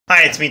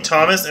Hi, it's me,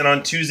 Thomas, and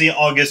on Tuesday,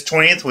 August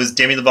 20th was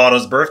Demi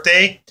Lovato's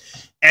birthday,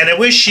 and I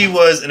wish she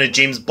was in a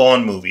James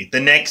Bond movie, the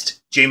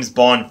next James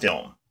Bond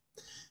film,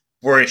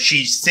 where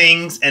she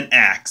sings and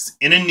acts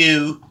in a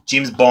new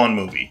James Bond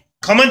movie.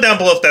 Comment down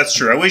below if that's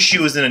true. I wish she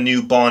was in a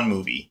new Bond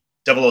movie,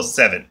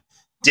 007,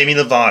 Demi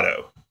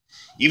Lovato.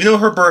 Even though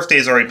her birthday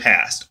is already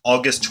passed,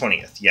 August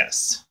 20th,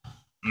 yes.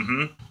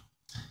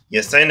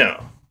 Yes, I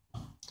know.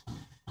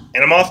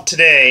 And I'm off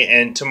today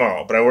and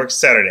tomorrow, but I work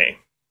Saturday.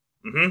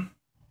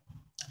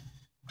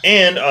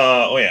 And,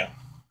 oh yeah.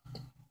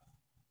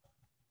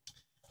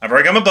 I've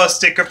already got my bus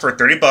sticker for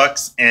 30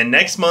 bucks, and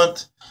next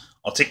month,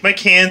 I'll take my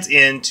cans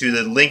in to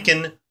the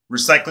Lincoln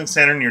Recycling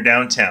Center near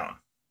downtown.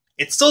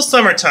 It's still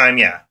summertime,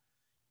 yeah.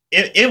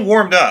 It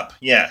warmed up,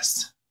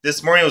 yes.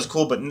 This morning was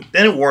cool, but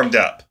then it warmed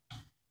up.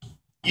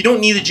 You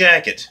don't need a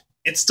jacket.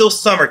 It's still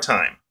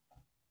summertime.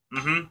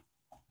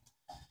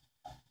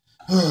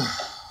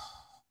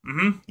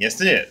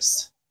 Yes, it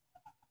is.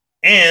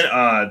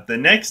 And, the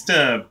next,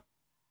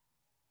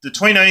 the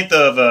 29th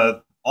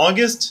of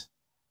August,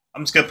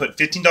 I'm just going to put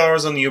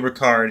 $15 on the Uber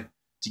card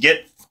to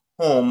get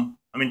to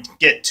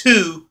get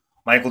to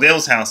Michael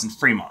Dale's house in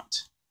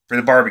Fremont for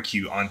the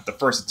barbecue on the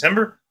 1st of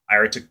September. I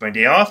already took my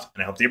day off,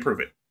 and I hope they approve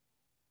it.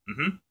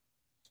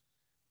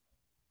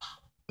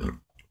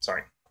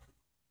 Sorry.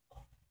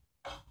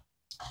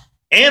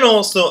 And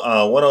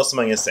also, what else am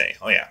I going to say?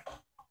 Oh, yeah.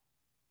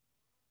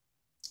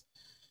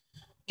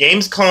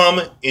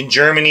 Gamescom in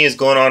Germany is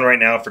going on right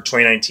now for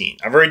 2019.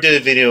 I've already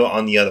did a video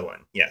on the other one.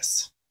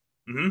 Yes.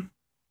 And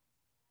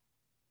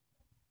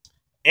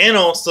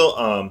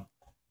also,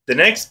 the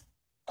next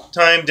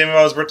time Demi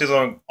Lovato's birthday is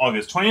on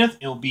August 20th,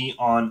 it will be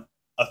on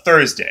a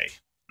Thursday.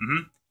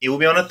 It will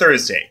be on a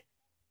Thursday.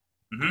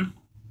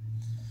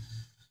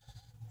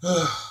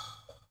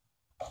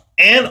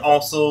 And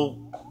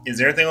also, is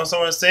there anything else I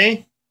want to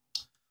say?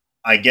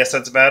 I guess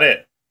that's about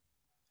it.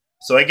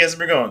 So I guess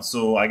we're going.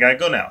 So I gotta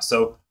go now.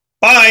 So,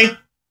 bye!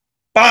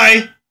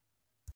 Bye!